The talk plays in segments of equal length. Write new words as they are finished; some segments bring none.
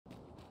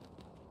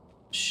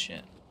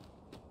shit.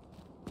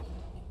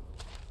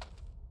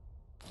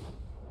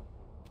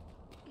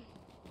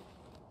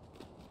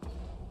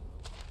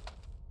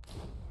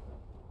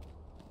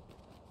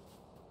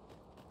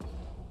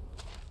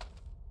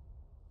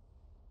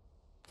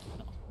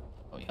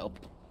 Oh, help.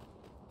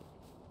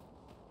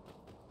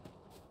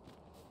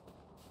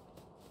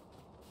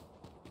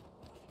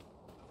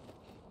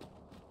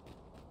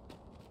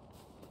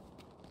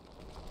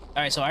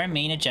 Alright, so our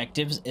main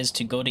objectives is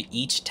to go to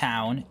each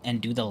town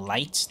and do the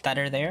lights that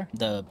are there,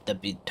 the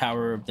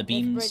tower, the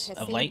beams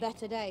of light,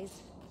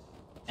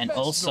 and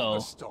also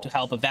to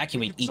help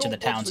evacuate each of the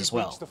towns as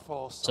well.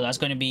 So that's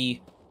going to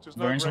be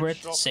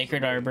Burnsworth,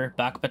 Sacred Arbor,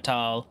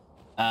 Bakbatal,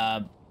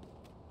 oh,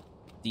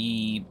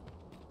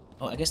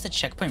 I guess the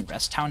Checkpoint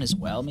Rest Town as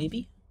well,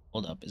 maybe?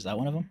 Hold up, is that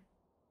one of them?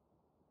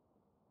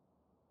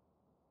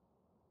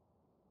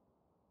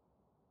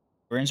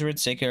 Burnsworth,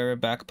 Sacred Arbor,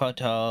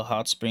 Bakbatal,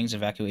 Hot Springs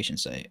evacuation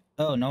site.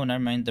 Oh, no,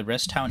 never mind. The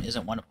rest town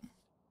isn't one of them.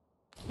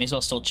 May as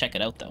well still check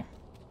it out, though.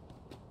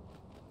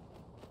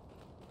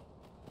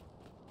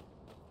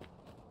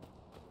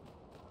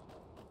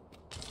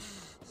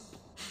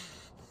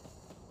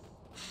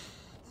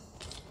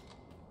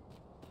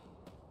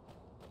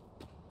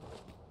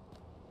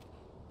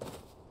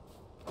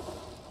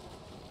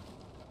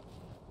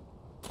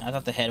 I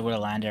thought the head would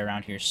have landed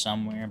around here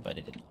somewhere, but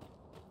it didn't.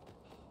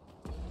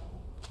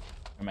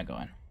 Where am I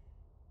going?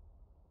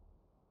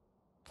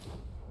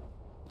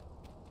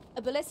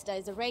 A ballista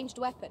is a ranged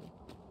weapon.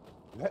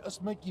 Let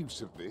us make use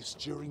of this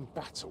during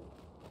battle.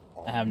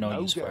 I have no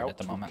use for it at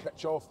the moment.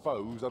 Catch our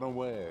foes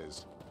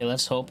unawares. Okay,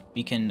 let's hope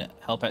we can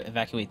help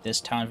evacuate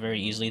this town very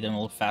easily. Then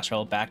we'll fast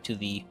travel back to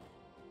the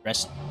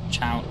rest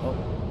town. Oh,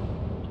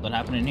 what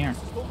happened in here? It's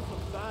gone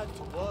from bad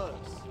to worse.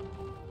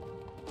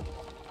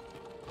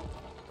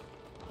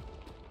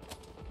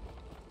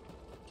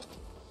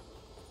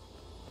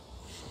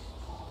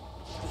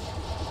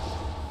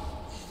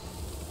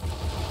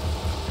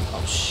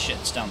 Oh shit,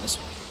 it's down this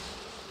way.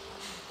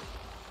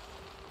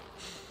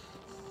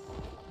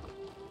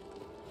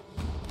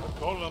 The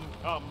golem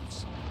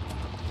comes.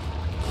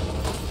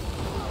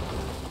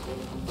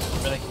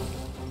 Really?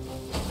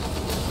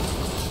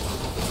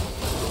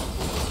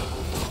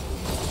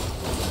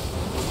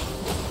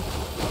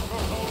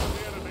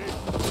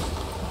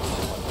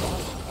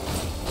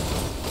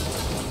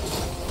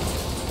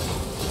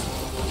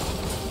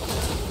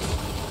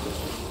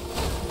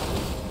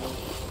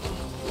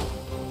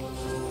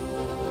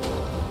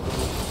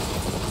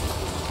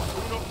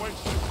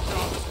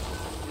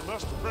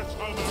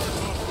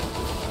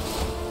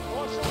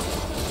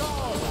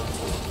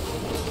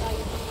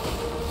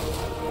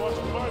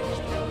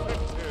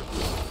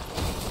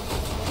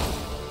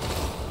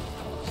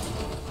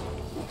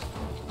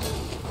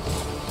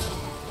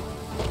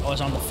 Oh,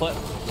 it's on the foot.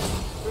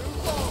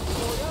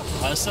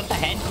 Oh, it's at the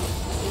head.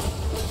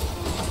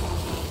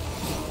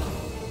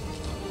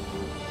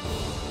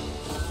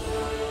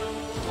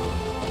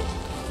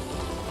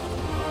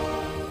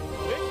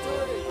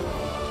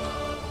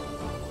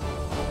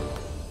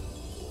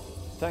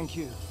 Thank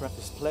you, friend.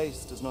 This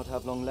place does not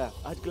have long left.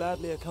 I'd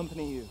gladly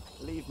accompany you.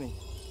 Believe me.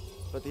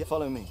 But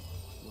follow me.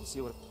 We'll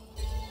see what...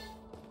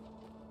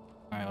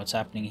 Alright, what's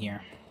happening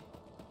here?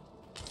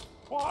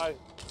 Why?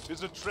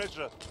 There's a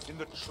treasure in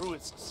the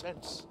truest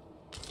sense.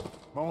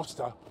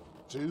 Master,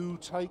 do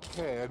take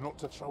care not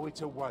to throw it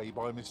away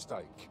by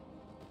mistake.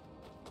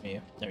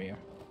 There you are.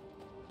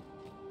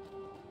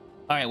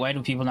 Alright, why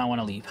do people not want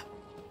to leave?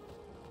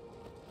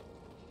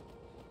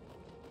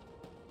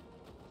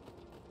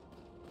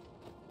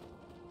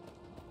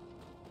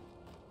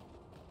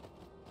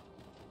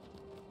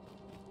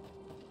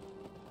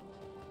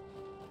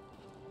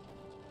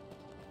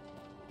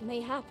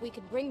 Mayhap we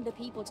could bring the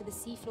people to the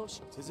seafloor.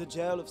 'Tis a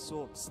jail of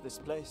sorts, this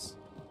place.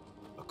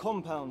 A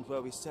compound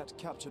where we set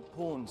captured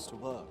pawns to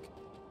work.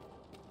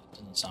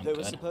 Doesn't sound They good.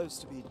 were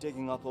supposed to be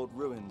digging up old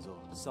ruins or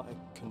so. I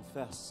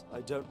confess,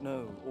 I don't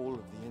know all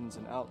of the ins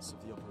and outs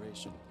of the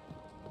operation.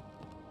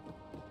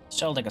 It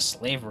sounds like a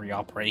slavery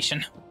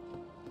operation.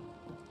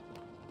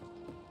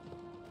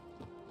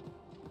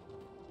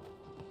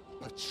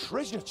 A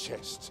treasure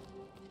chest?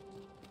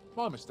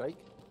 My mistake.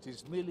 It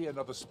is merely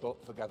another spot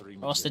for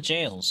gathering What's the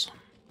materials. jails?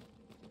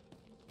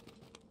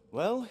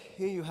 Well,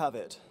 here you have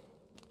it.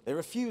 They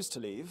refuse to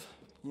leave.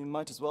 You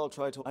might as well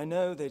try to... I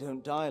know they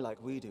don't die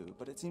like we do,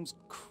 but it seems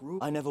cruel.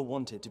 I never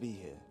wanted to be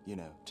here, you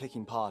know,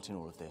 taking part in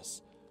all of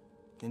this.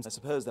 I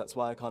suppose that's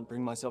why I can't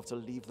bring myself to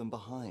leave them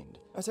behind.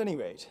 At any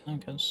rate,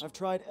 I've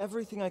tried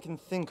everything I can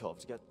think of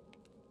to get...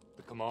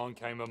 The command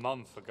came a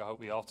month ago.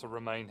 We are to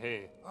remain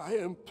here. I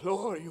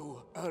implore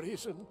you,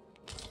 Arisen.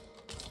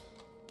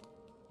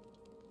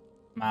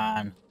 Come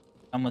on,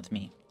 come with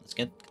me. Let's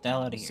get the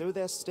hell out of here. So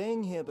they're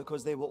staying here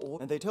because they were all...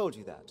 And they told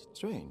you that?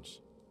 Strange.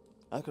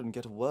 I couldn't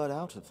get a word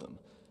out of them.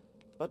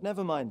 But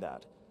never mind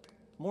that.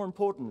 More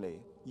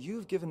importantly,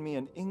 you've given me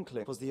an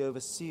inkling because the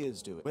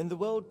Overseers do it. When the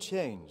world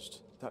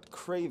changed, that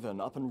Craven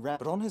up and ran...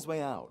 But on his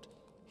way out,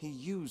 he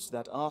used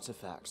that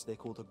artifact they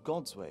call the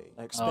God's Way.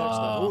 I expect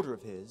that order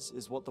of his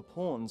is what the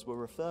pawns were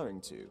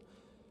referring to.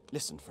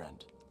 Listen,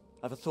 friend.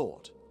 I've a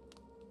thought.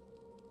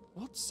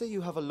 What say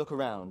you have a look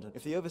around?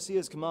 If the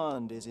Overseer's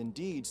command is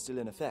indeed still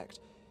in effect,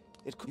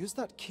 it could use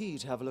that key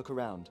to have a look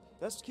around.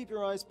 Best keep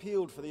your eyes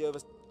peeled for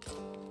the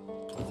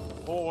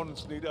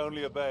Pawns need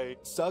only obey.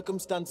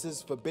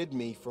 Circumstances forbid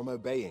me from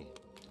obeying.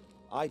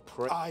 I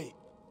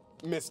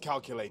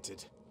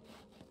miscalculated.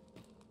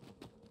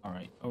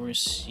 Alright,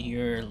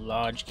 Overseer,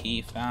 Lodge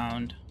key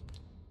found.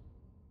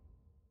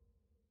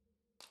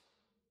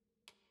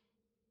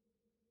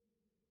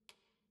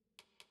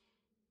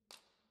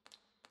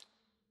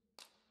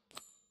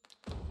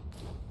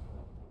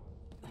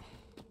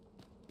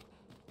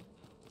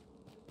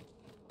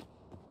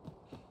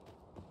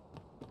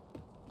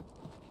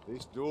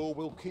 This door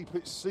will keep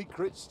its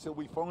secrets till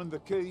we find the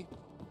key.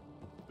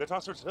 Let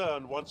us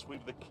return once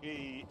we've the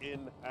key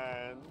in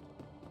hand.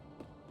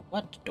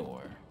 What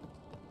door?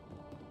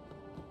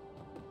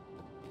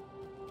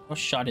 Or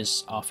shot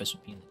his office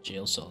would be in the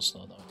jail cells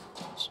though.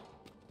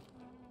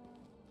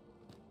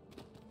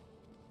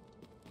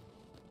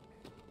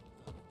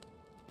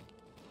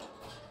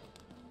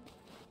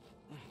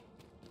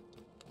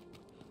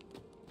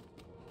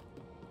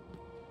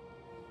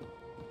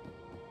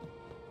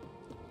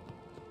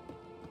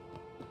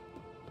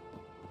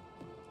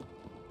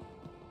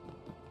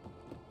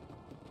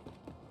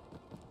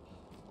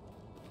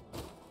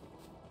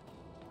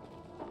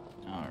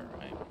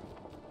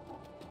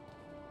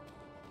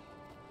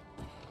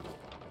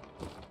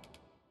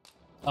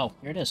 Oh,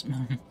 here it is.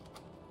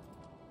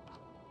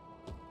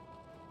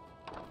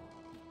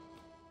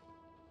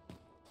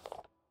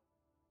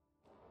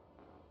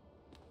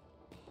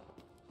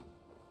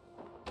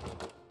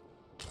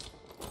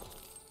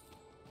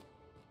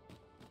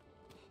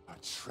 A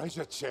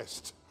treasure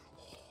chest.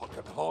 I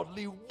can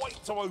hardly wait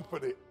to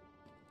open it.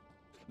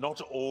 Not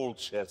all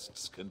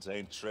chests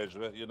contain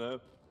treasure, you know.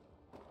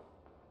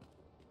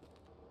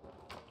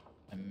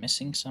 I'm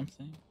missing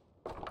something.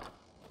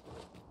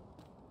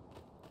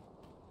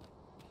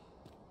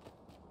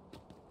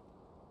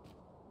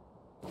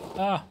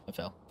 Ah, I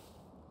fell.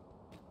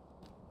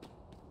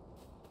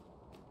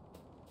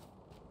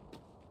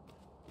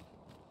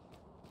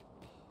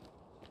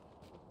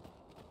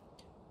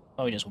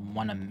 Probably just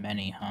one of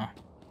many, huh?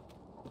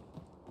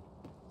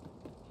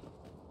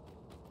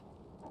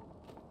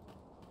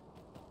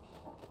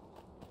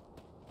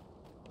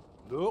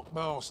 Look,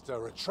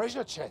 Master, a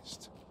treasure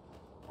chest.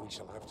 We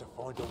shall have to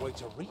find a way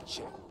to reach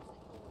it.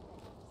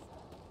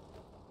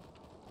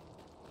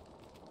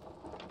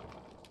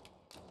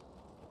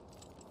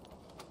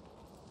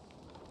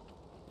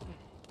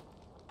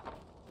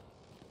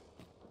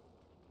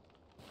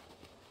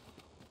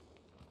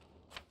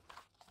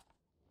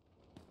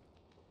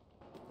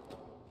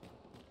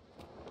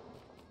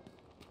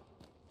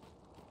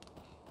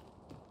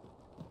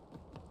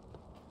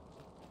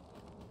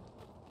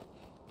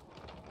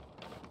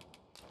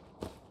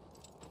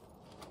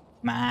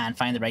 Man,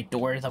 find the right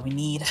door that we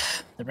need.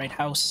 The right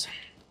house.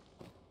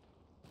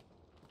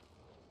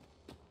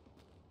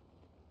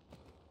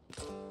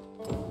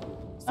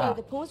 So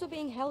the pawns were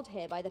being held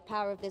here by the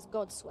power of this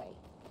god sway.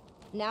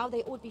 Now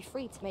they ought be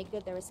free to make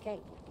good their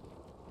escape.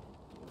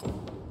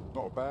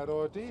 Not a bad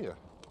idea.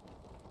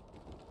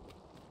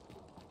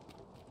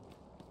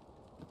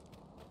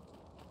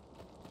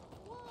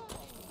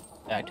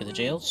 Back to the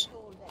jails.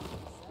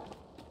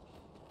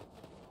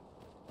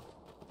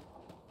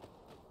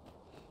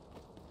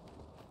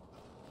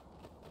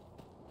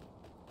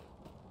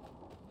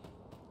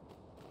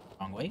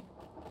 Wrong way.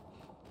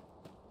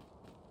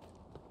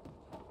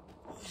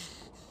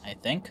 I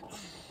think.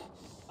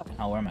 Fucking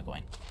hell, where am I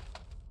going?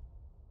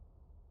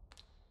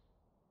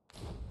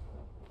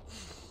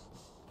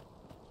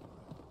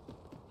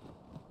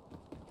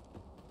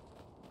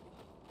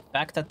 The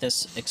fact that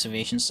this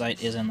excavation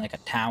site is in like a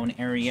town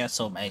area,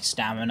 so my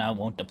stamina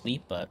won't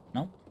deplete, but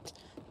no.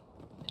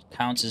 It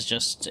counts as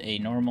just a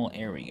normal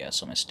area,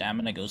 so my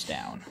stamina goes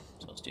down.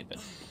 So stupid.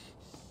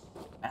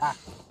 Ah!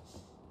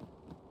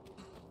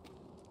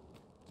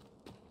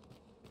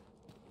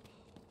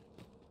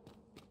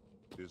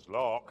 It is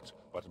locked,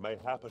 but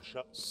mayhap a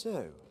shut.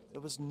 So,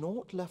 there was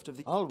naught left of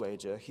the... I'll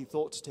wager he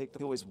thought to take the...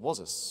 He always was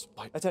a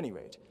spite. At any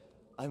rate,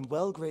 I'm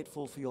well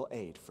grateful for your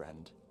aid,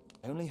 friend.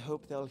 I only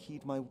hope they'll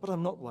heed my... But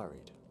I'm not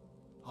worried.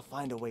 I'll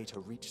find a way to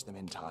reach them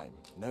in time,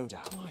 no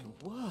doubt. My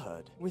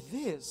word. With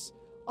this,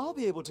 I'll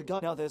be able to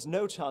guide... Now there's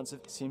no chance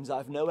of... Seems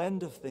I've no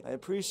end of things. I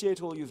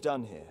appreciate all you've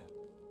done here.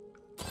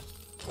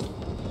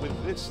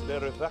 With this,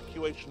 their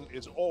evacuation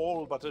is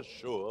all but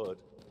assured.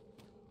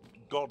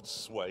 God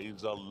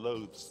sways are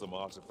loathsome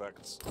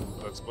artifacts.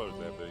 I suppose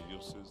they have their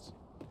uses.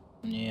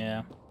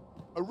 Yeah.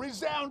 A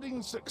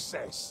resounding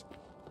success.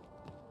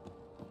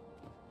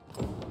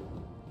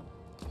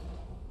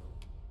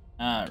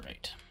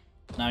 Alright.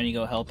 Now you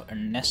go help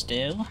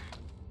Ernesto.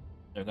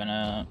 They're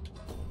gonna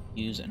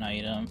use an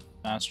item.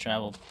 Fast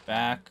travel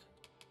back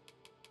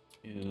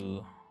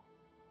to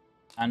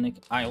Panic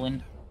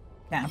Island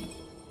camp.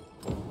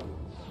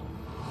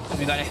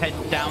 We gotta head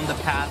down the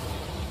path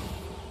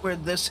where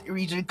this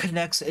region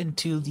connects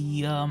into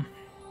the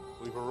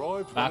We've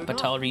arrived.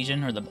 Batal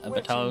region or the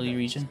Batali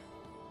region.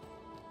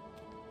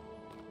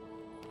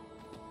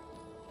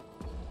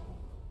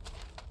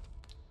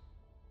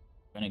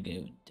 gonna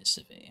go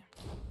dissurvey.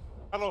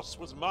 Talos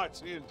was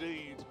mighty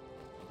indeed.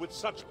 With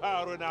such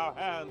power in our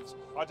hands,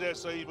 I dare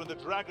say even the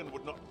dragon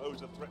would not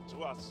pose a threat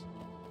to us.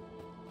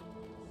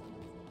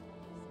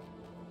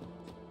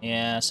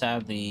 Yeah,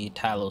 sadly,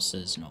 Talos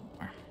is no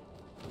more.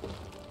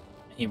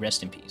 He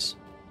rest in peace.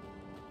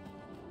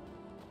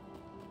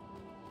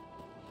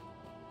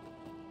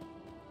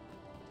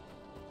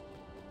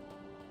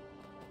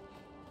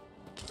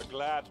 A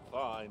glad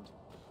find.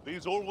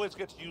 These always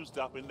get used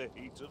up in the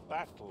heat of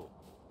battle.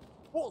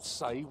 What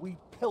say we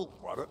pelt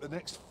one at the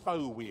next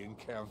foe we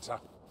encounter?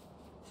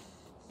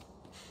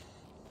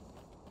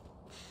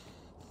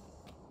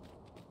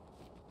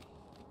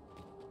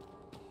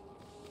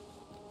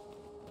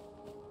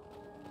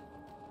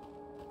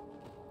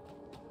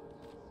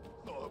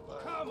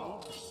 Come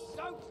on,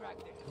 don't drag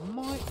this.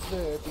 Might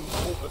there be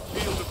The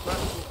field of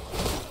battle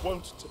is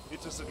wont to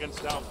pit us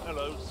against our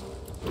fellows.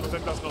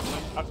 That does not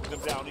make cutting them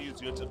down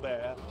easier to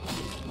bear.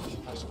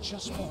 That's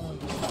just what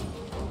I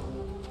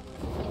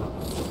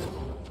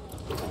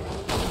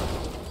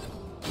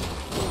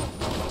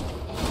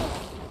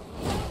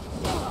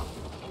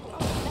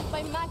Let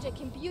my magic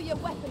imbue your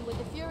weapon with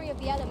the fury of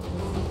the elements.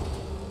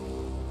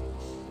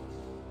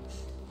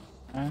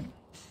 Alright.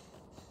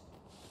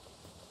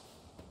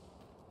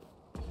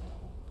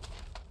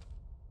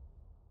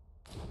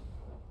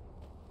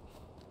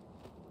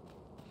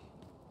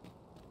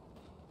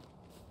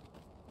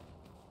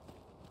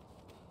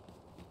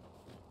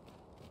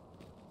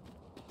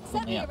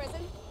 Certainly, Yeah.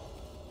 Arisen.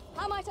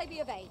 How might I be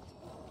of aid?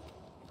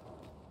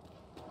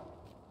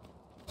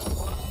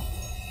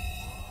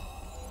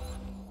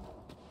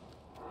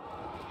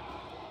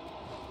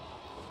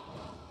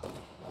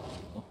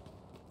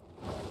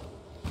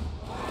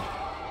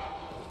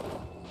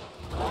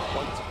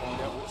 wait to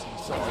find out what's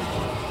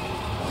inside.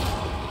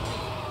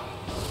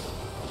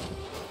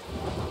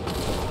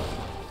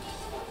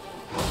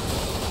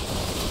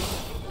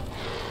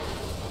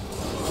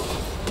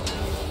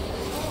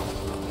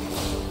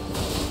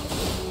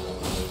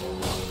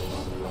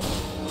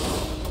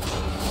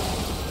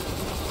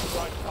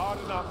 Right, hard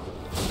enough.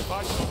 If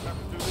I don't have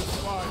to do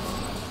this twice.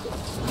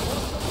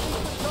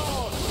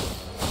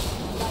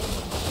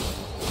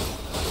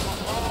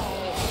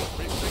 Oh,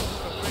 we think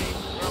the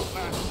range well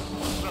matched.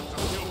 That's a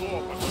few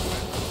more, but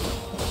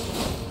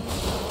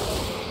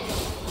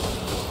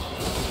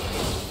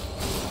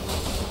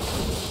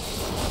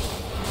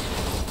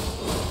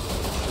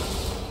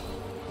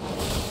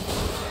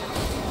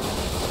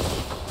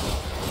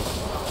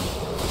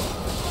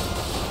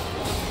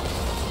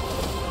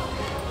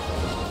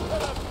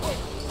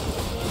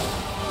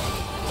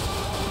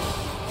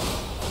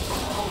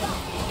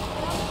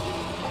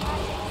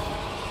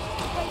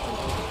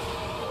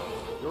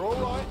You're all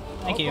right.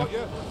 Thank I've you. got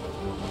you.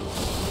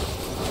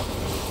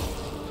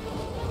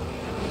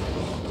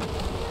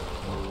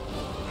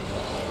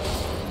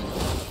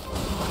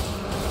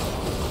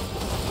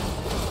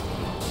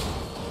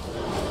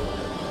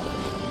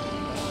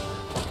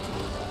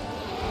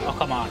 Oh,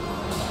 come on.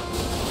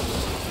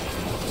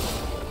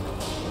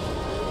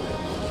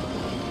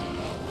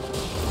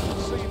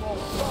 Seymour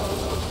Foe.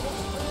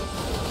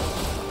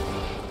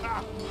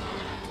 ah,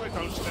 they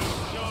don't stand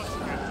a chance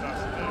against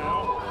us now.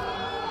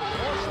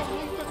 I shall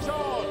lead the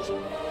charge.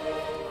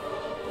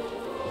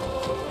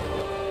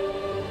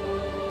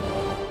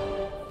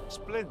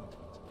 Splendid.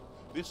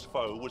 This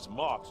foe was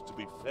marked to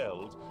be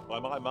felled by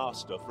my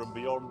master from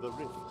beyond the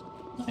rift.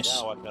 Nice.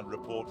 Now I can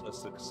report a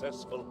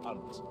successful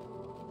hunt.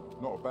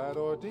 Not a bad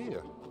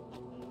idea.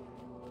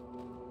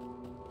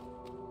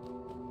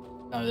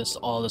 Oh,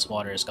 all this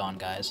water is gone,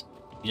 guys.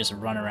 You just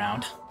run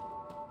around.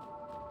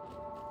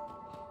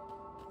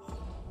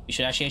 We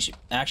should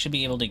actually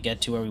be able to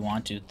get to where we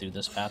want to through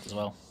this path as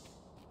well.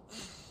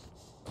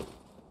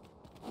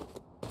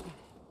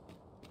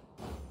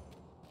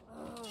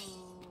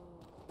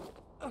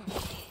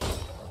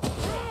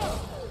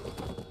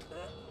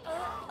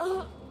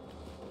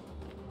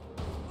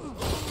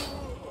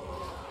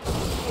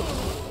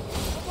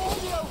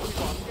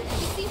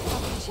 You seem to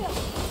have a chill.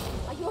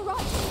 Are you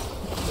alright?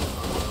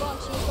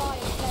 Advancing by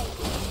and play.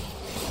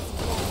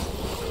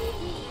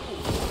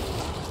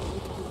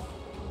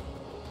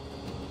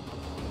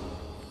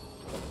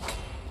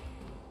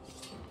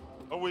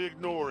 Are we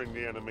ignoring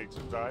the enemy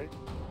today?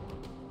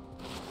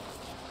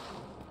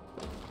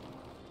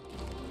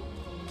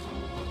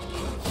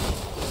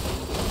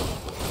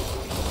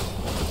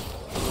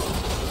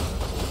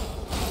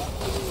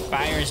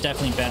 Fire is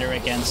definitely better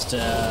against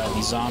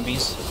these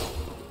zombies,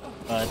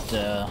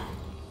 but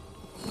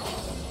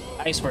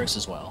ice works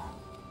as well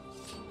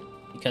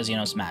because, you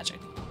know, it's magic.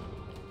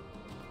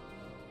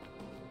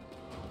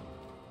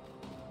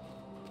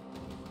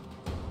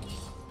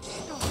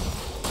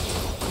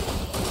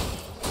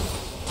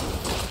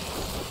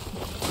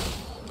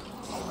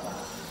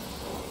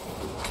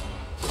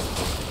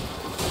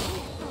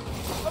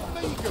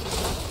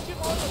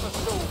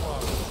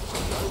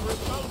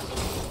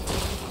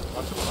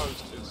 I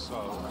suppose it is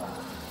so.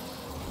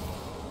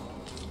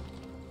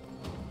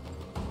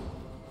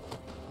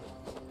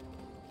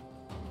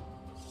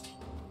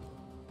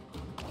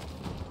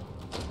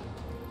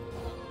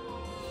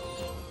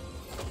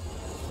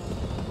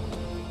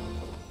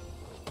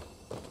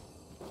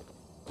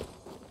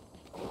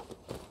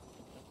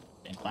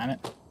 Climb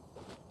it.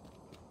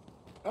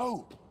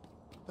 Oh,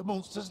 the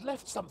monster's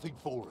left something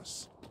for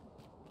us.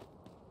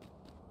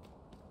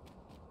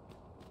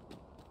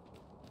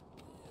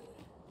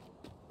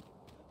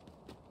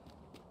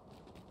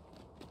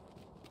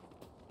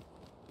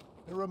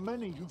 There are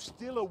many who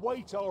still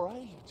await our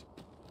aid.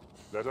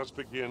 Let us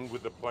begin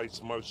with the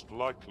place most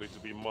likely to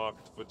be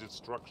marked for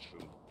destruction.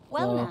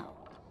 Well now,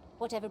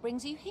 whatever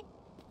brings you here?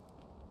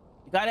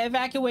 You gotta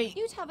evacuate.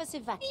 You'd have us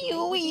evacuate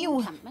the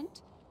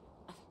encampment.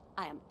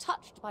 I am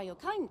touched by your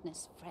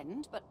kindness,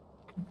 friend, but...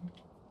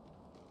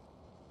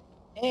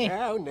 Hey.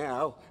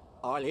 Now,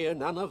 I'll hear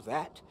none of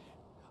that.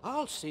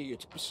 I'll see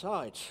it.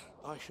 Besides,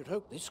 I should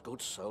hope this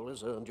good soul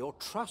has earned your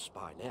trust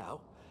by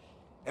now.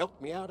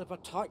 Helped me out of a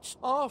tight...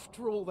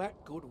 After all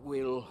that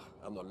goodwill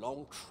and the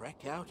long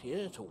trek out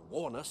here to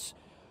warn us,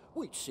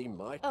 we'd seem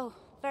might... Oh,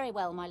 very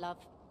well, my love,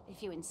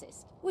 if you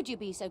insist. Would you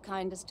be so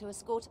kind as to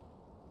escort...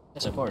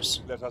 Yes, of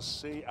course. Let us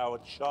see our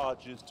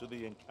charges to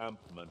the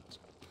encampment.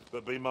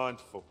 But be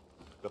mindful,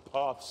 the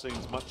path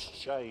seems much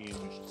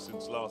changed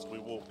since last we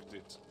walked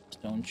it.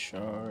 Stone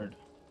shard.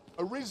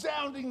 A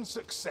resounding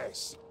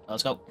success.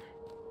 Let's go.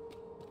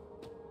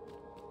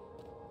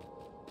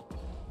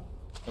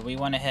 So we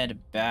want to head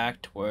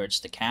back towards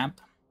the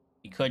camp.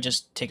 We could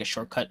just take a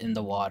shortcut in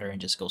the water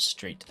and just go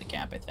straight to the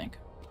camp, I think.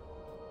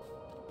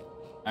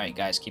 Alright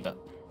guys, keep up.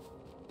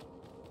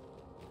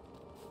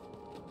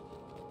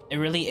 It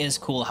really is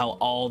cool how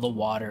all the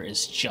water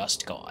is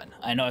just gone.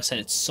 I know I've said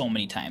it so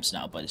many times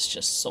now, but it's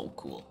just so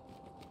cool.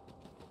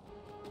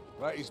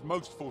 That is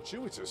most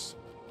fortuitous.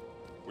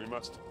 We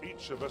must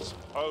each of us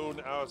hone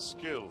our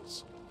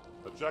skills.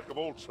 A jack of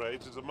all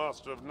trades is a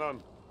master of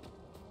none.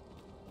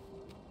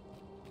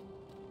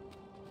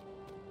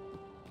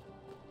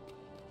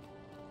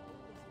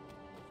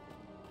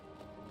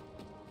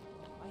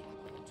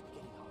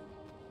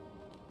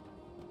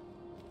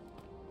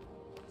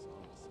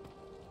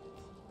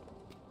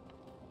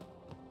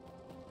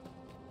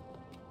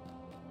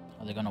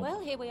 Are they gonna... Well,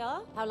 here we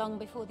are. How long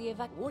before the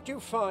Would you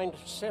find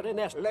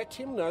Serenest? Let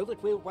him know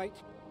that we'll wait.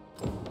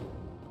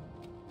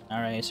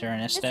 Alright, This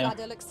Serenesto.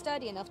 ladder looks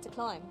sturdy enough to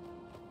climb.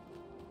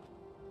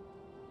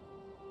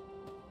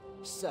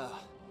 Sir,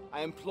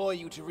 I implore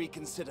you to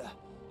reconsider.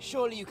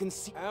 Surely you can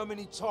see... How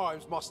many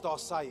times must I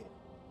say it?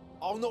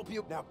 I'll not be...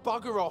 Now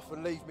bugger off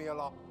and leave me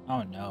alone.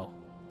 Oh no.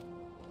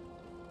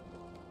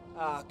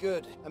 Ah,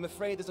 good. I'm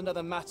afraid there's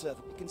another matter.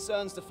 It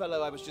concerns the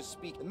fellow I was just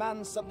speaking. The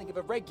man's something of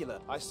a regular.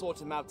 I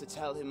sought him out to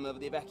tell him of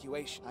the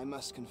evacuation. I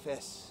must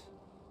confess.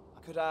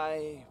 Could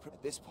I...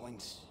 At this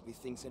point,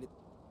 methinks that it...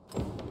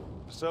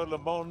 Sir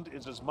Lamond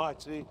is as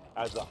mighty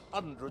as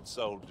 100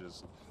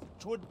 soldiers.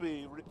 'Twould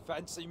be...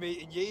 Fancy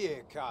meeting ye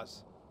here,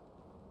 cuz.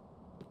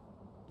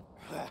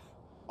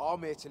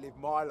 I'm here to live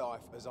my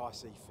life as I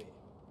see fit.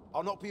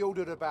 I'll not be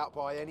ordered about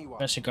by anyone.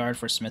 Best regard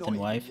for Smith and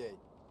Not wife. even ye.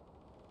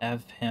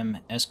 Have him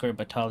escort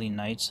battalion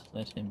knights.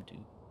 Let him do.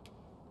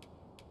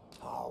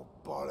 Oh,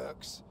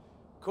 bollocks.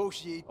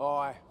 Course ye...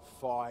 Aye,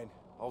 fine.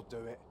 I'll do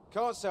it.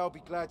 Can't say I'll be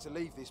glad to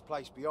leave this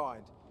place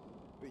behind,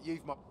 but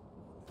you've my...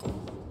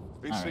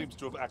 He seems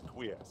to have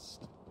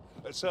acquiesced.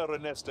 Sir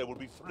Ernesto will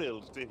be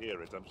thrilled to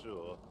hear it, I'm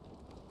sure.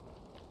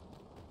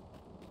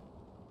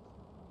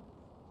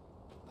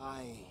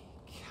 I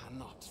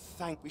cannot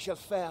thank... We shall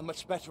fare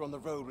much better on the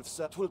road with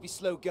Sir... 'Twill be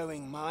slow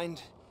going,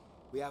 mind.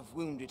 We have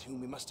wounded whom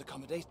we must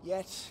accommodate.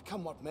 Yet,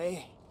 come what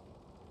may.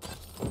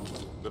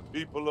 The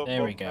people of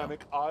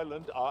Volcanic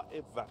Island are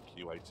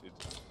evacuated.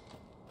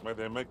 May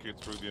they make it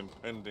through the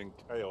impending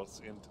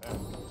chaos intact.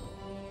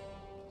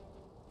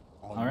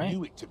 I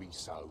knew it to be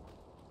so.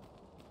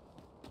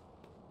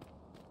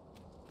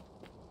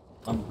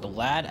 I'm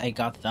glad I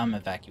got them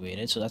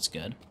evacuated, so that's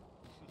good.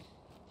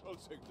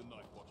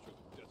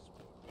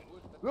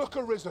 Look,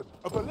 Arisen,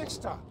 a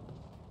ballista.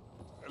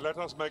 Let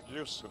us make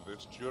use of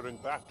this during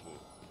battle.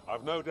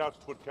 I've no doubt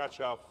it would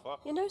catch our fire.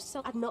 You know,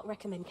 so I'd not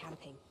recommend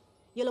camping.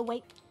 You'll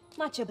await.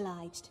 Much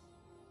obliged.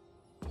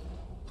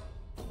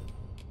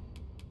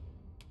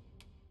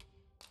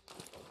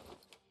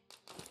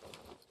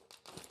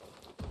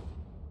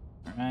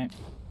 Alright.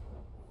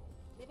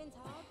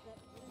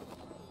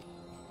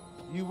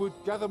 You would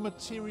gather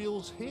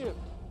materials here.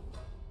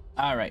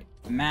 Alright,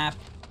 map.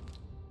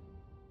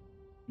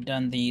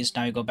 Done these,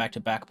 now we go back to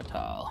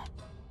Bakbatal.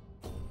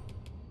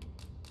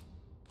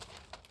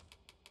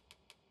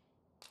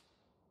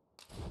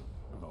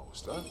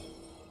 Master,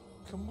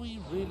 can we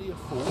really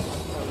afford to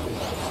carry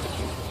this?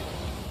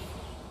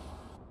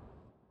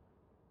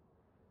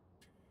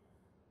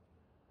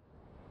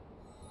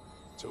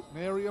 Took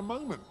nary a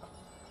moment.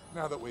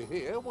 Now that we're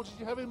here, what did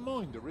you have in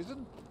mind,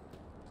 Arisen?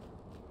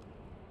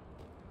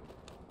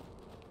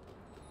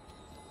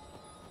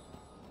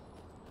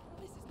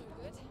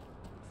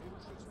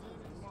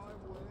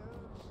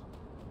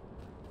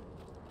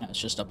 It's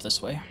just up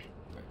this way.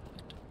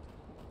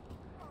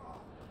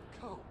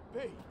 Can't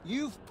be.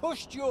 You've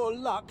pushed your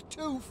luck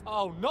too far.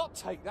 I'll not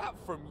take that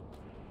from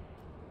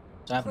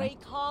you. Pray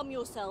calm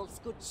yourselves,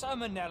 good Sir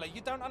Manella,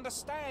 you don't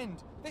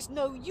understand. This...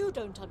 No, you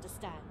don't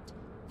understand.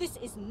 This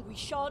isn't... We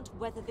shan't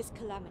weather this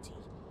calamity.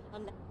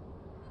 Unless...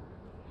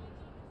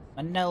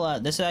 Manila.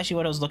 This is actually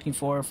what I was looking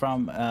for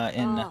from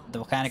in the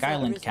Volcanic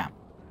Island Arisen. camp.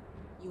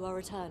 You are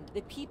returned.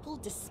 The people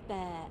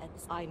despair at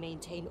this. I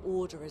maintain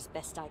order as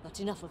best I got.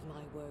 Enough of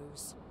my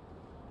woes.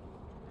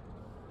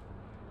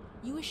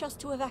 You wish us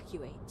to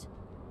evacuate?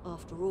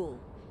 After all,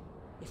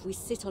 if we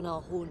sit on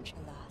our haunch,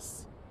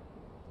 alas.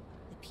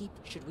 The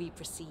people, should we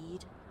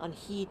proceed,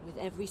 unheed with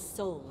every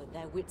soul at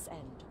their wits'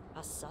 end?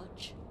 As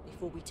such,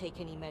 before we take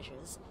any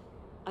measures,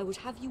 I would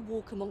have you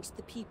walk amongst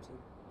the people,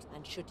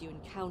 and should you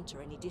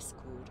encounter any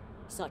discord,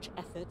 such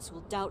efforts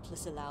will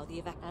doubtless allow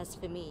the As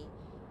for me,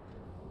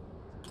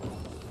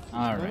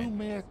 Alright. No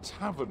mere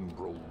tavern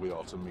brawl we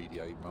are to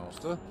mediate,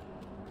 Master.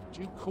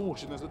 Due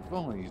caution is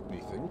advised,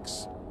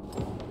 methinks.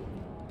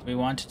 We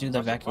want to do the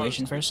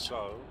evacuation first?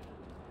 So,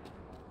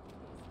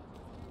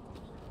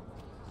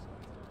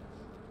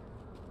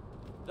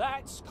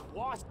 That's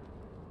quite...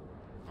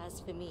 as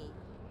for me,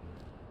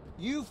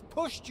 You've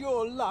pushed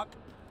your luck.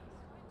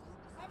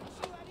 Haven't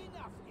you had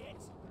enough yet?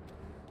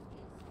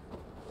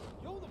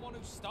 You're the one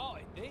who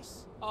started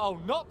this.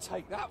 I'll not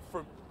take that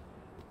from...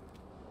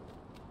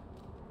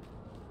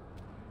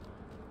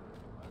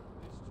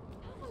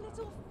 have a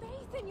little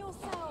faith in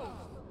yourself.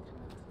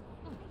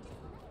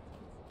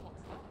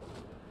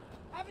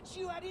 Haven't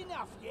you had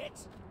enough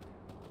yet?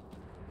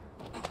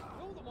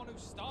 You're the one who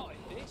started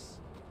this.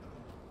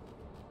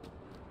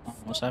 Oh,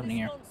 what's happening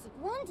here?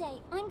 One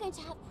day, I'm going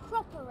to have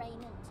proper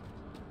raiment.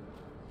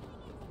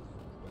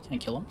 Can I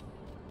kill him?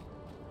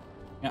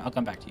 Yeah, I'll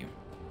come back to you.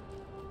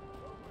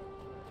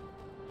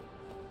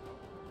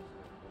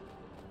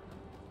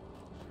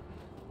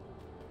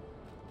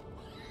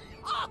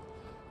 Ah!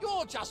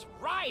 You're just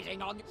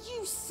riding on...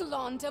 You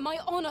slander my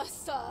honor,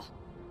 sir.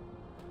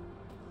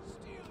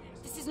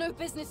 This is no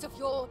business of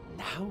your...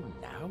 Now.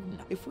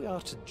 If we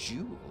are to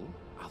duel,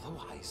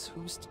 otherwise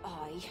who's...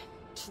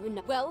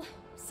 Well,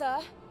 sir,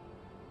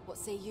 what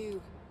say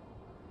you?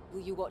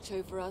 Will you watch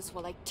over us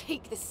while I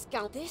take this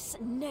scout? This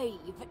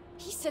knave,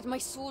 he said my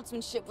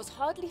swordsmanship was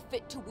hardly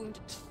fit to wound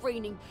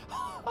training.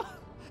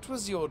 It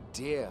was your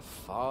dear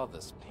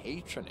father's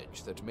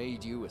patronage that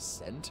made you a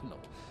sentinel,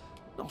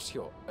 not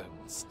your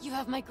own... You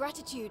have my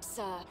gratitude,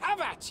 sir.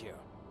 Have at you!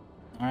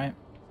 Alright.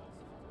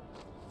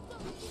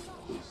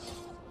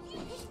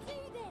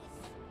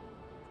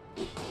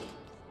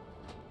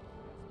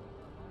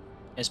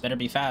 This better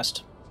be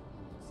fast.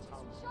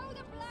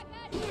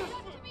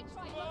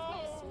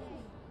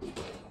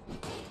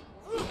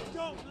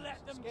 Don't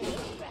let them get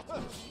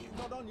better.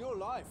 Not on your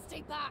life.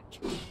 Stay back,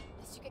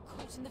 lest you get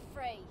caught in the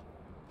fray.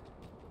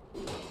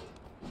 You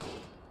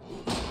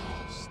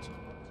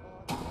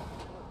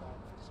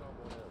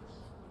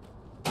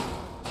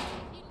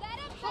let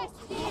him best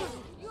you!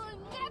 You'll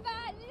never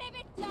live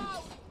it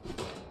down!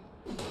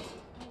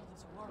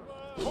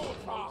 Hold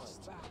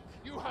fast!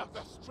 You have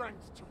the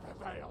strength to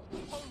prevail.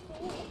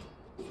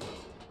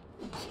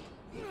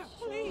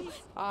 Please!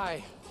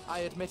 I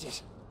admit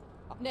it.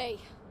 Nay,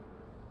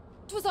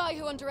 'twas I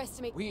who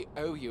underestimated. We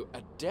owe you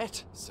a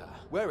debt, sir.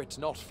 Were it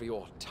not for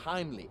your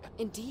timely...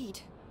 Indeed.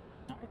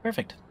 Alright,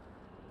 perfect.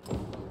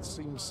 It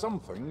seems some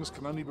things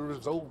can only be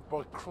resolved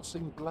by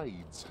crossing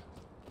blades.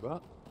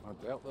 But I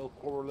doubt they'll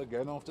quarrel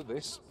again after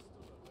this.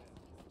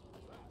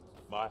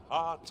 my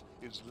heart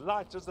is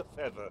light as a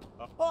feather.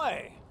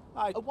 Oi!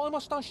 Why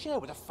must I share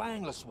with a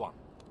fangless one?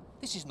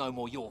 This is no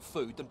more your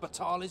food than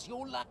Batal is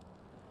your land.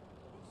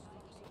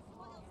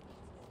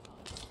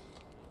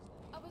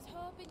 I was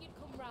hoping you'd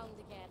come round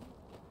again.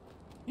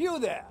 You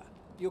there!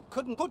 You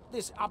couldn't put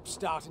this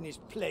upstart in his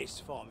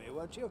place for me,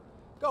 won't you?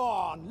 Go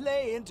on,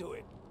 lay into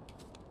it.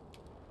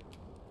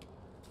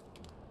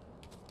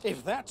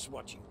 If that's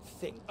what you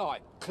think. All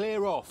right,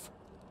 clear off.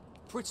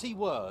 Pretty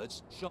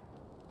words.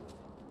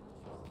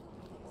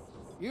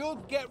 You'll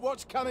get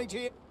what's coming to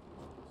you.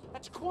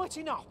 That's quite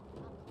enough.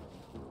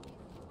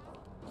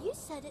 You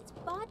said it's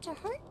bad to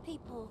hurt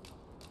people.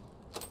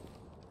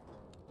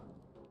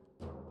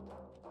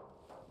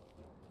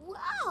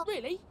 Wow!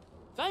 Really?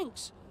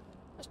 Thanks.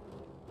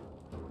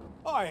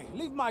 Oi,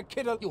 leave my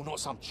kid alone. You're not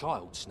some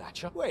child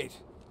snatcher. Wait.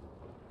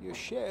 You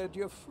shared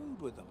your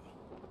food with them.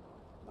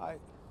 Aye.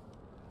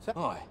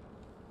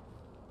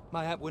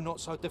 Mayhap we're not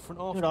so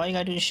different after. Dude, all you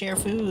gotta do is share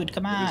food.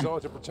 Come The on. desire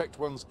to protect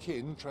one's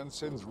kin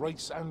transcends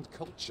race and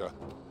culture.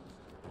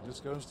 It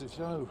just goes to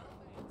show.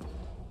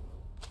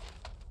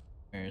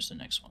 Where's the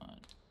next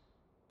one?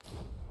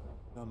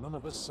 Now, none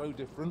of us so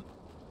different.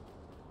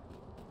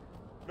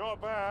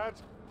 Not bad,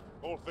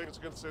 all things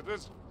considered.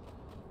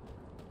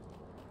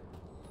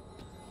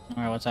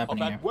 Alright, what's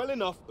happening here? Well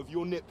enough of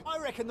your nip. I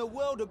reckon the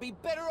world would be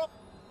better off.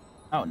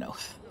 Oh no.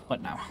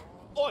 What now?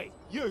 Oi,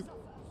 you!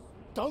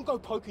 Don't go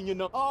poking your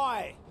nose.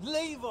 Oi,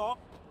 leave off.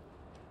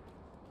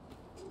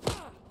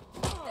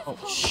 Oh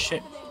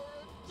shit.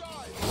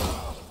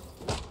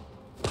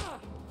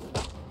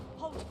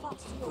 Hold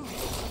fast to your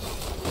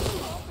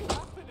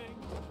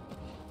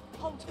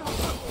Hold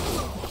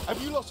fast. Have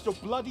you lost your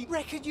bloody...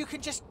 Reckon you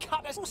can just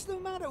cut us? What's the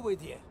matter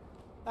with you?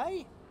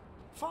 Eh?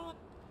 Fine.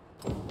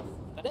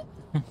 That it?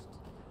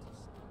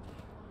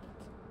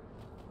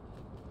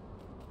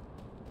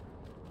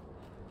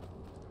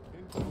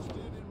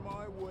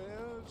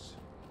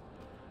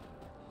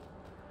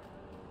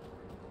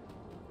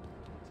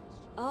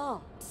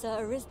 Ah,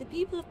 Sir, as the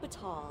people of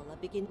Batal are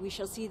begin, we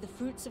shall see the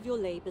fruits of your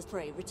labors.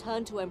 Pray,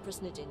 return to Empress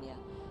Nadinia,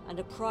 and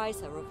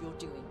apprise her of your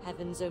doing.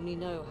 Heavens only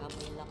know how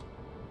many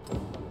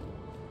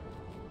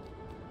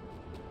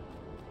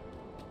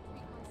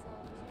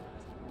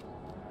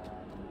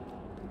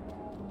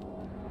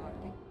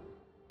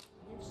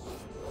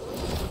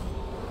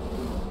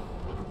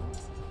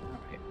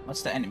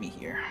What's the enemy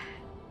here?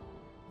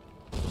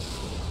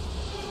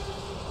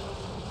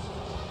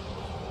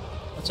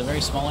 It's a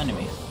very small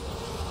enemy.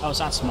 Oh, it's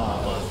not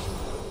small, but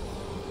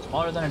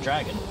smaller than a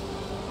dragon.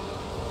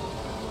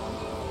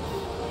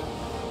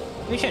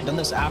 We should have done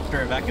this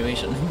after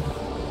evacuation.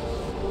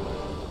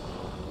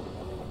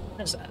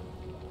 What is that?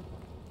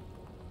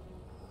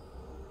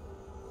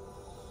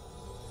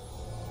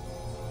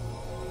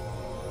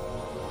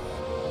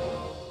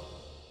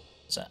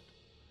 What's that?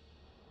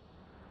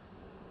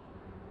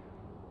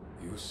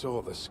 You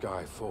saw the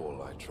sky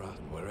fall, I trust,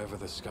 and wherever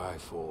the sky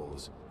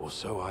falls, or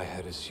so I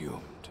had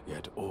assumed.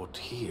 Yet aught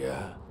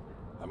here,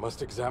 I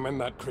must examine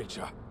that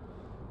creature.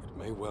 It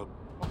may well...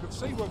 I can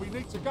see where we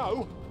need to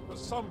go, but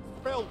some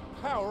fell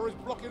power is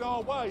blocking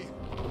our way.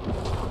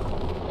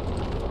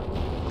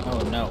 Oh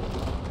no.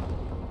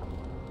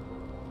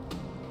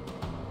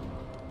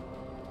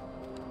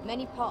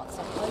 Many parts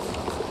are closed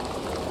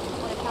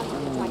on account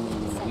of the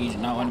dragon. We do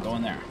not want to go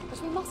in there.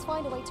 But we must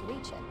find a way to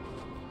reach it.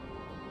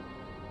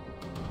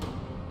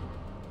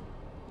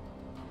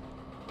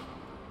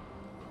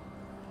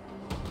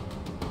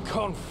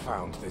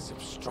 Confound this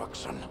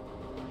obstruction.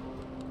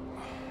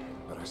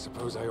 But I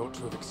suppose I ought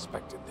to have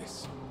expected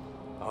this.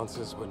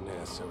 Answers were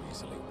ne'er so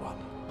easily won.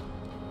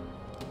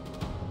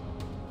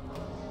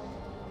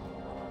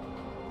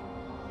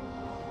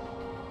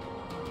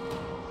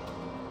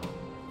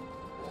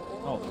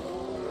 Oh,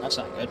 that's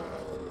not good.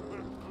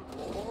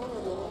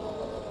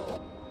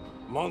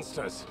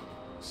 Monsters!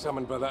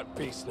 Summoned by that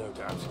beast, no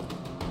doubt.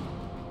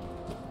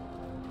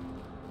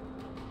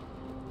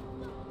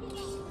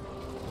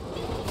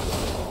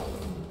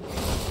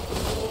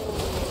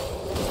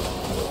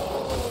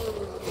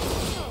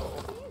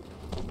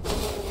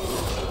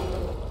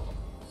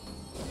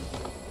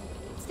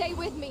 Stay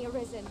with me,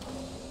 Arisen.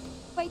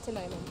 Wait a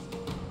moment.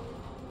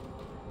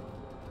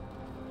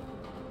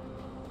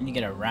 And you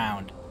get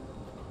around.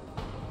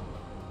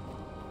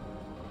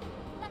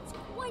 That's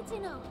quite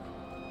enough.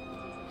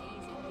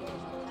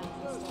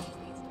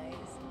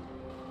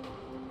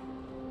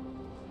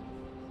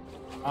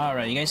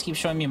 Alright, you guys keep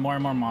showing me more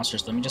and more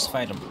monsters. Let me just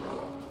fight them.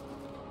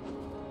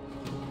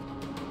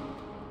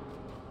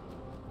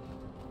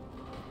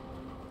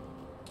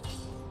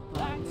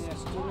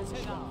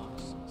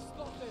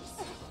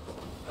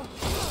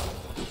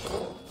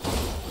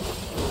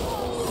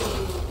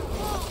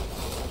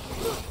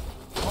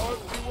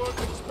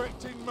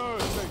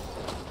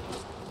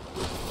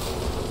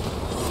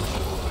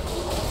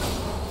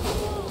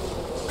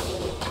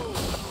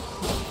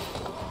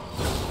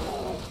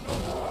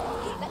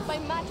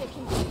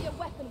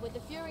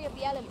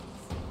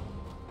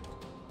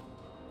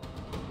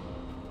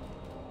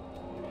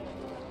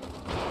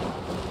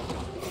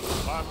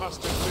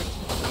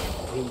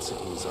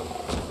 Principles of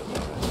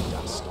the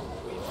dust on the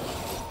wind.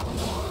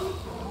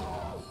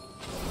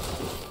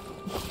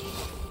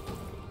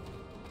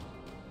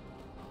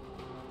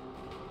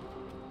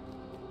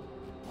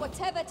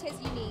 Whatever 'tis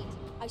you need,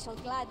 I shall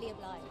gladly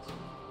oblige.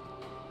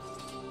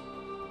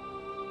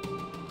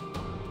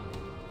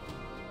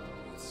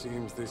 It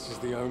seems this is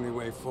the only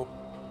way forward.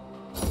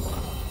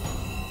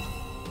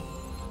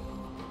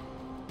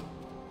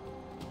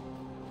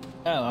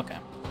 Oh, okay.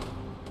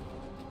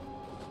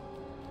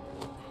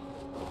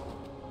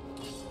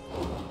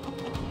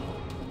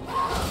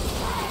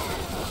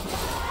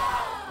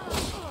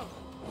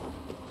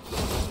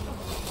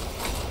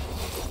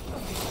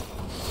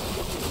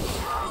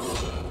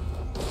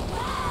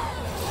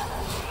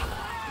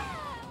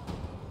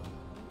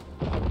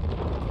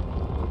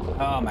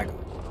 Oh my god.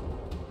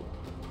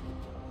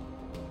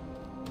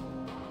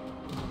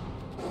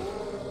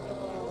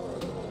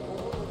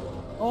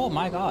 Oh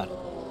my god.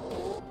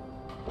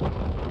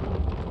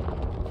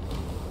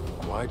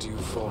 Why do you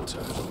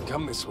falter?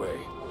 Come this way.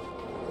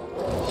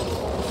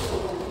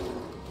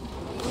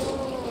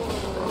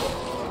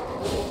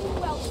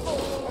 Well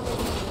fought.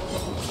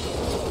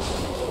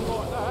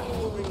 Like that,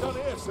 we'll be done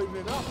here soon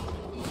enough.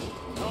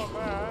 Not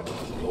bad.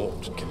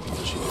 Naught can be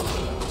achieved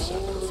without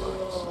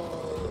sacrifice.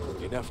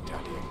 Enough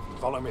daddying.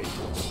 Follow me.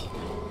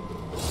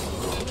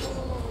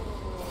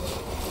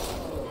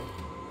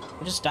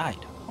 I just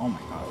died. Oh my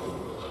god.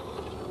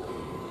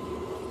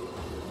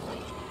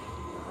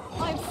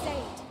 I'm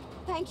saved.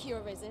 Thank you,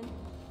 Arisen.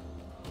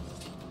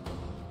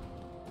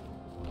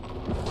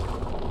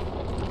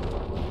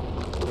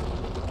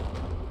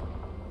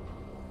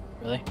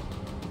 Really?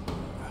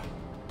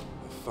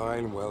 A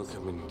fine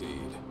welcome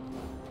indeed.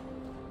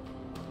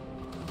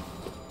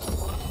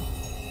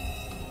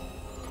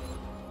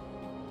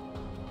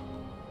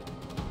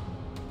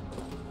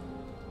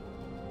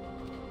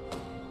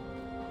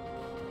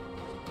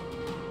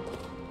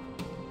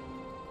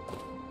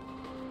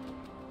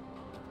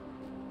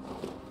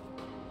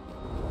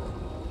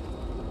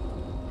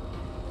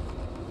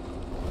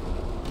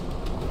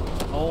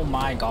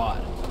 my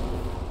god.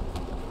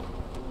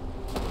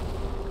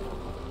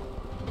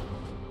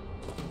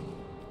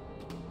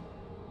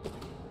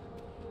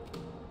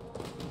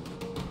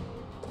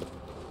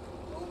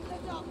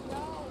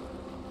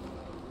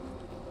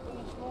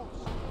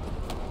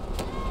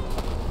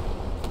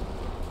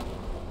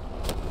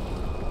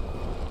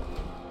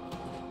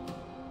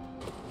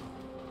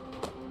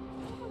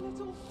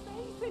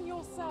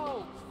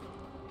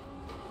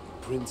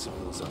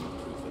 Principles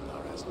unproven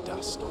are as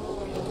dust or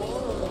wind.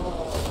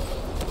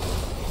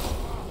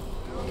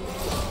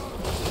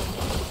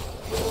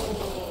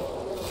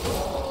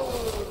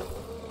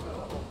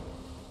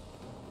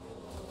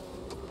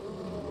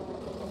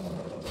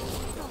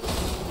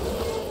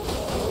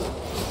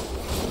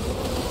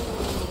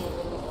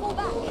 Fall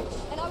back,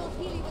 and I will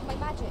heal you with my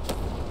magic.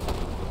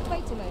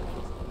 Wait a moment.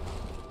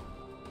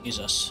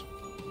 Jesus.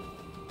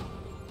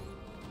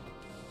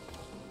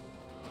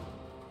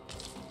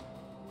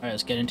 Alright,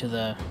 let's get into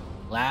the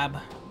lab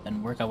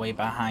and work our way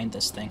behind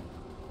this thing.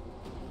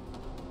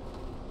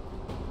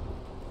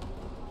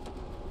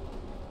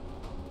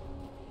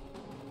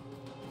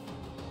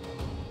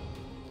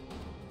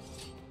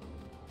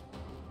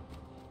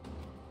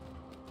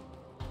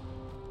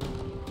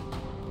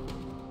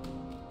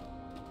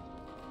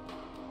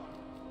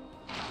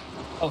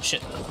 Oh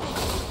shit.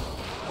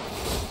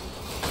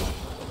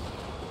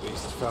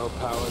 Beast foul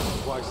power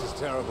is twice as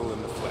terrible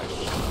in the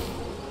flesh.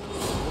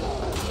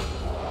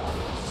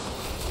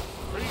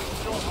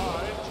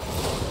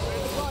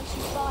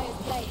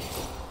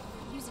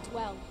 Use it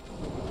well.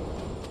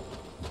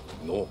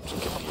 Naught can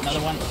be Another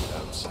one.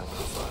 without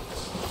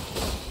sacrifice.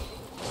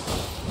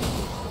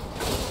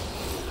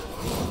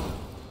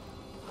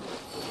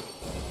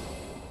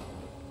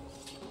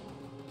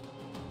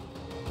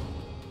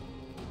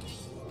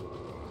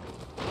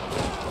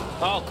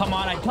 Oh, come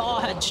on, I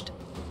dodged.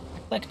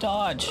 Click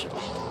dodge.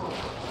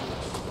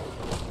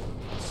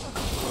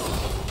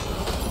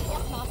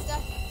 Yes, Master.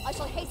 I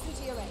shall hasten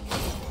to your aid.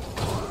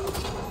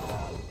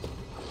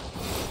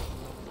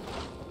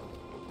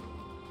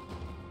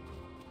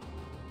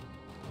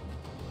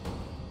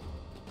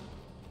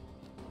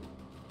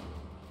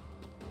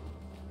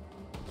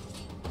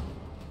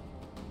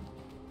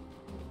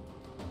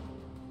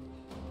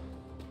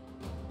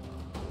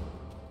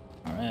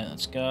 Alright,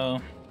 let's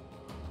go.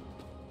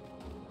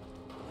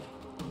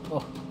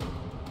 Oh.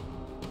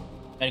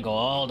 Gotta go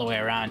all the way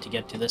around to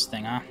get to this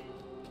thing, huh?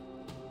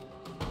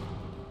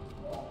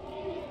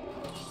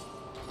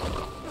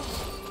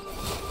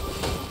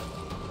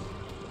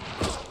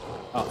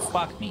 Oh,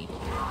 fuck me.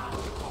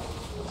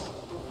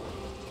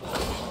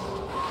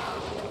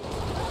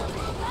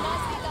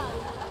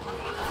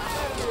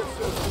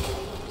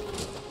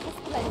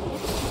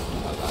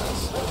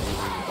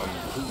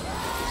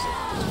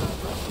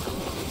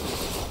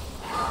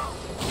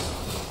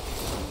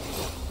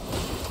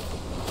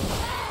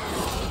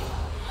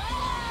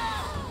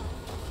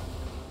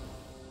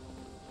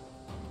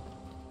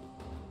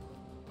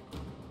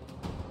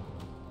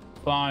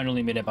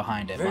 Finally made it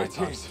behind it. There it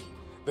is.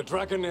 The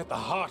dragon at the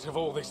heart of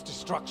all this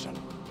destruction.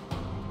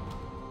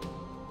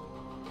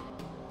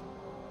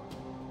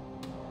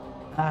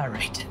 All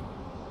right.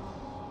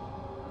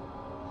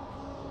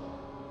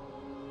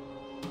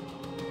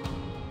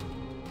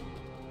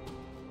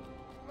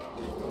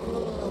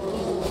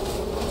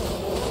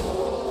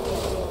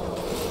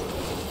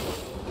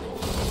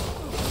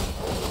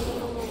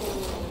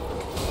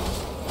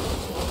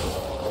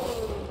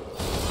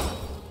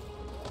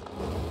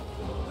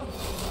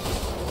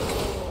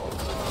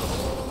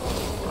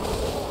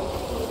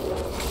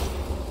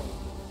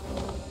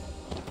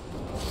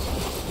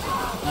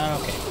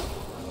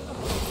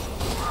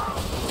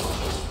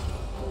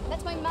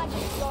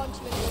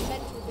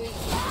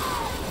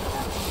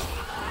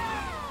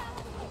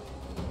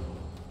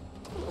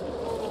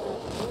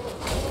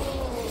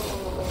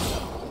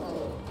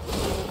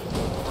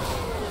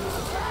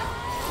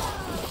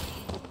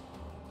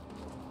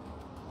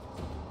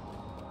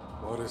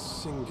 What a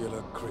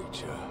singular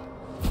creature.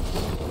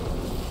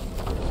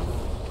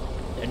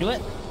 Did I do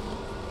it?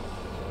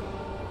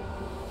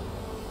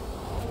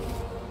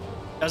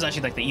 That was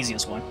actually like the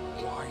easiest one.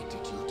 Why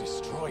did you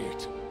destroy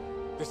it?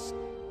 This...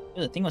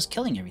 Dude, the thing was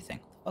killing everything.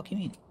 What the fuck you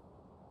mean?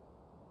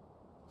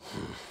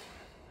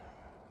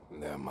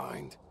 Never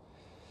mind.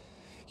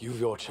 You've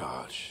your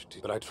charge,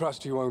 but I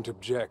trust you won't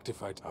object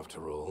if I...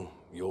 After all,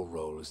 your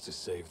role is to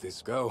save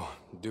this. Go,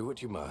 do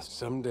what you must.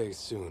 Someday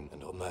soon,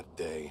 and on that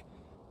day,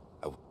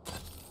 I will...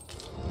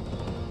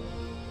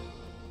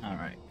 All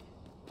right.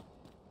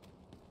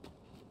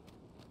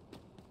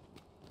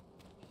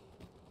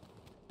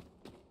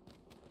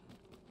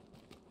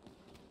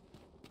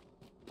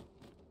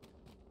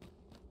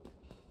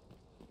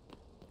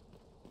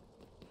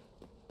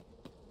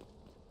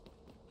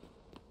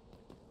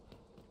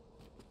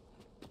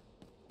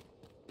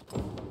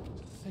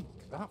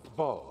 That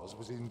vase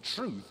was in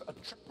truth a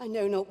I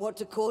know not what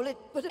to call it,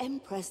 but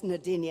Empress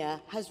Nadinia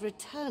has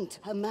returned.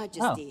 Her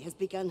Majesty has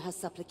begun her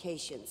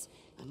supplications.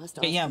 I must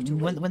ask Yeah, you to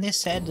when they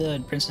said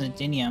Princess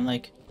Dinia, I'm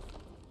like,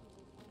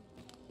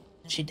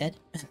 is she dead?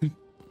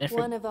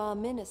 One of our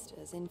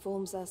ministers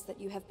informs us that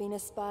you have been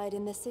espied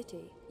in the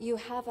city. You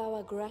have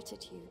our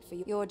gratitude for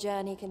you. Your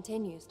journey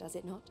continues, does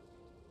it not?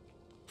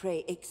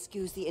 Pray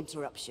excuse the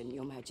interruption,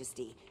 Your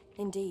Majesty.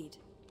 Indeed.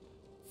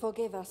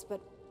 Forgive us,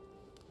 but...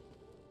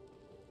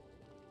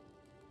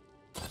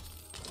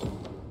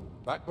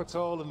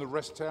 Bakbatal and the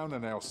rest town are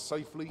now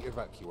safely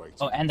evacuated.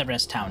 Oh, and the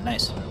rest town,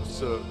 nice. Now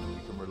certainly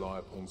we can rely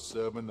upon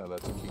Sir Manella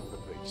to keep the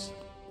peace.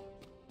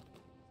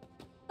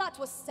 That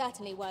was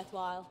certainly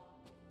worthwhile.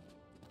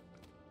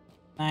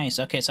 Nice.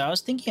 Okay, so I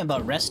was thinking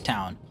about Rest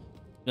Town.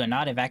 Do I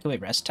not evacuate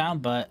Rest Town?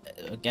 But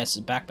I guess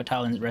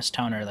Bakbatal and Rest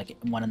Town are like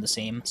one and the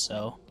same,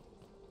 so...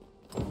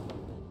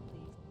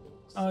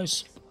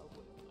 Nice.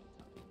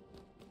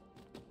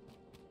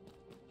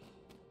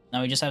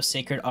 Now we just have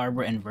Sacred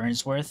Arbor and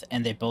Vernsworth,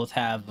 and they both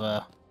have,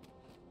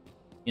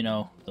 you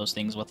know, those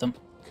things with them.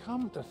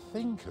 Come to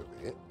think of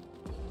it...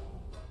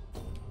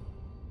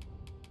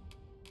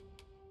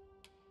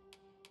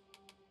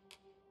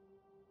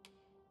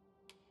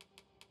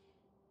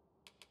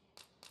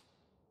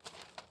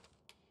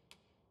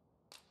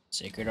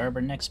 Sacred Arbor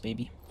next,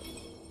 baby.